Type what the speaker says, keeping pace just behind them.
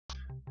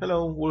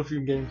Hello,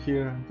 Wolfing Game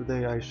here.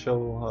 Today I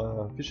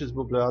show Fish's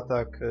Bubble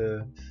Attack,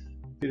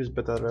 first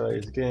beta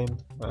release game.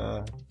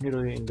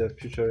 Merely in the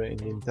future in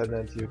the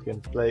internet you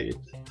can play it,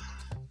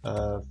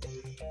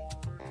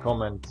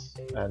 comment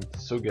and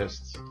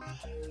suggest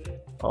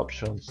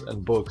options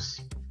and books,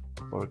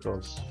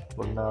 because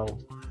for now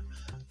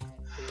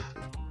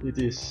it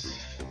is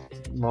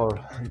more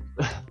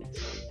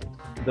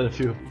than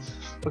few.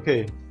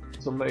 Okay,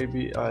 so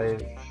maybe I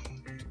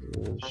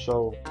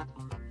show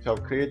how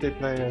create a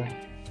player.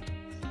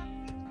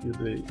 You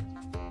do it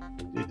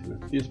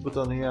with this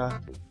button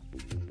here,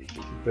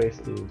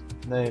 paste the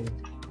name,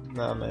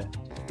 name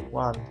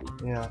 1,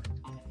 yeah,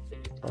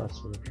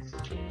 password,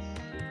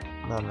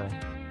 name,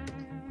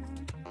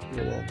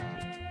 yeah.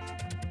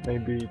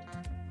 Maybe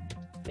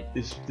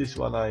this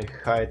one I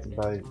hide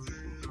by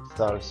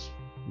stars,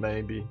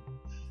 maybe,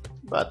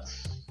 but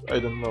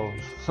I don't know.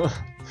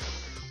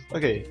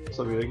 Okay,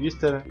 so we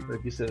register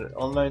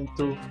online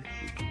too.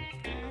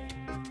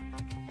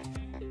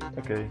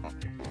 Okay.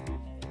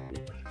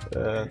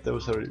 The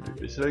user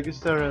is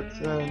registered,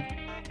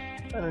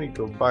 and we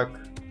go back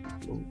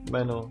to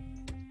menu.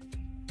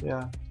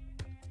 Yeah,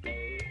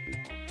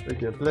 we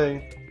can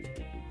play.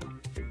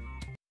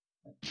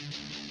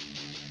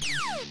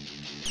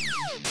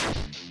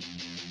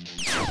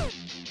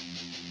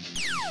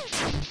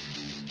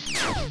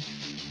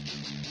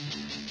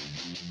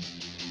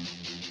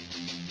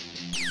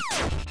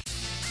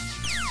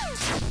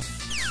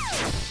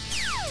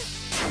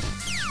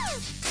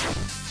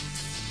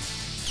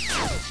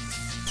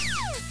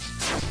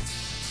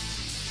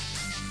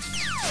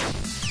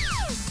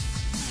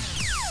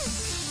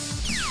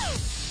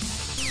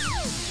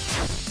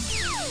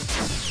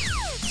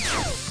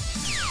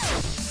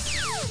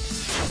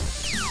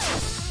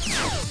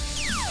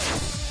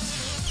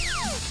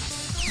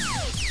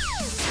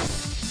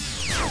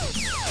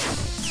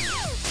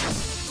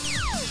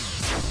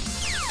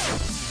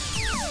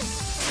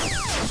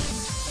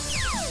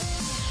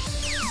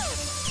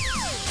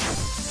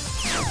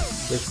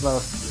 This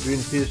small green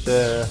fish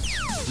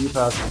give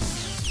us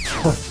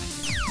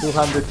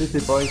 250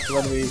 points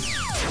when we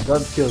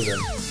don't kill them.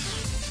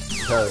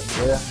 So,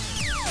 yeah,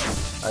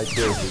 I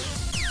killed it.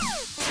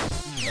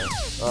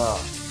 Ah,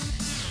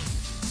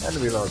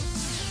 and we lost.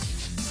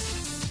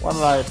 1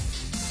 life,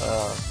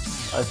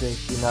 I think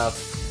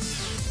enough.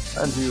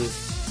 And you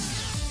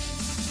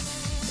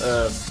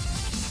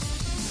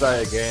try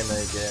again,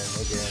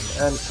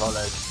 and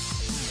collect.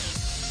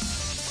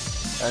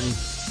 And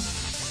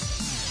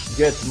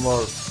get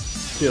more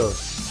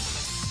skills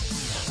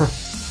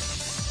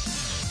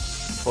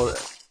for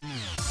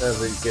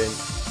every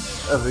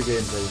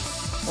gameplay.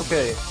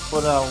 Okay,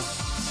 for now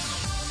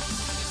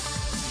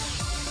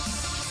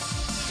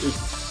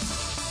it's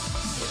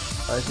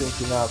I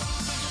think enough.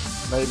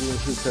 Maybe in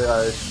future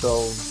I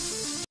show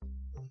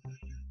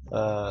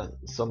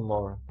some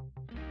more.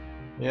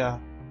 Yeah.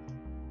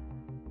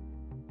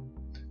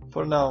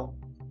 For now,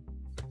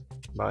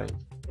 bye.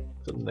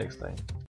 Till next time.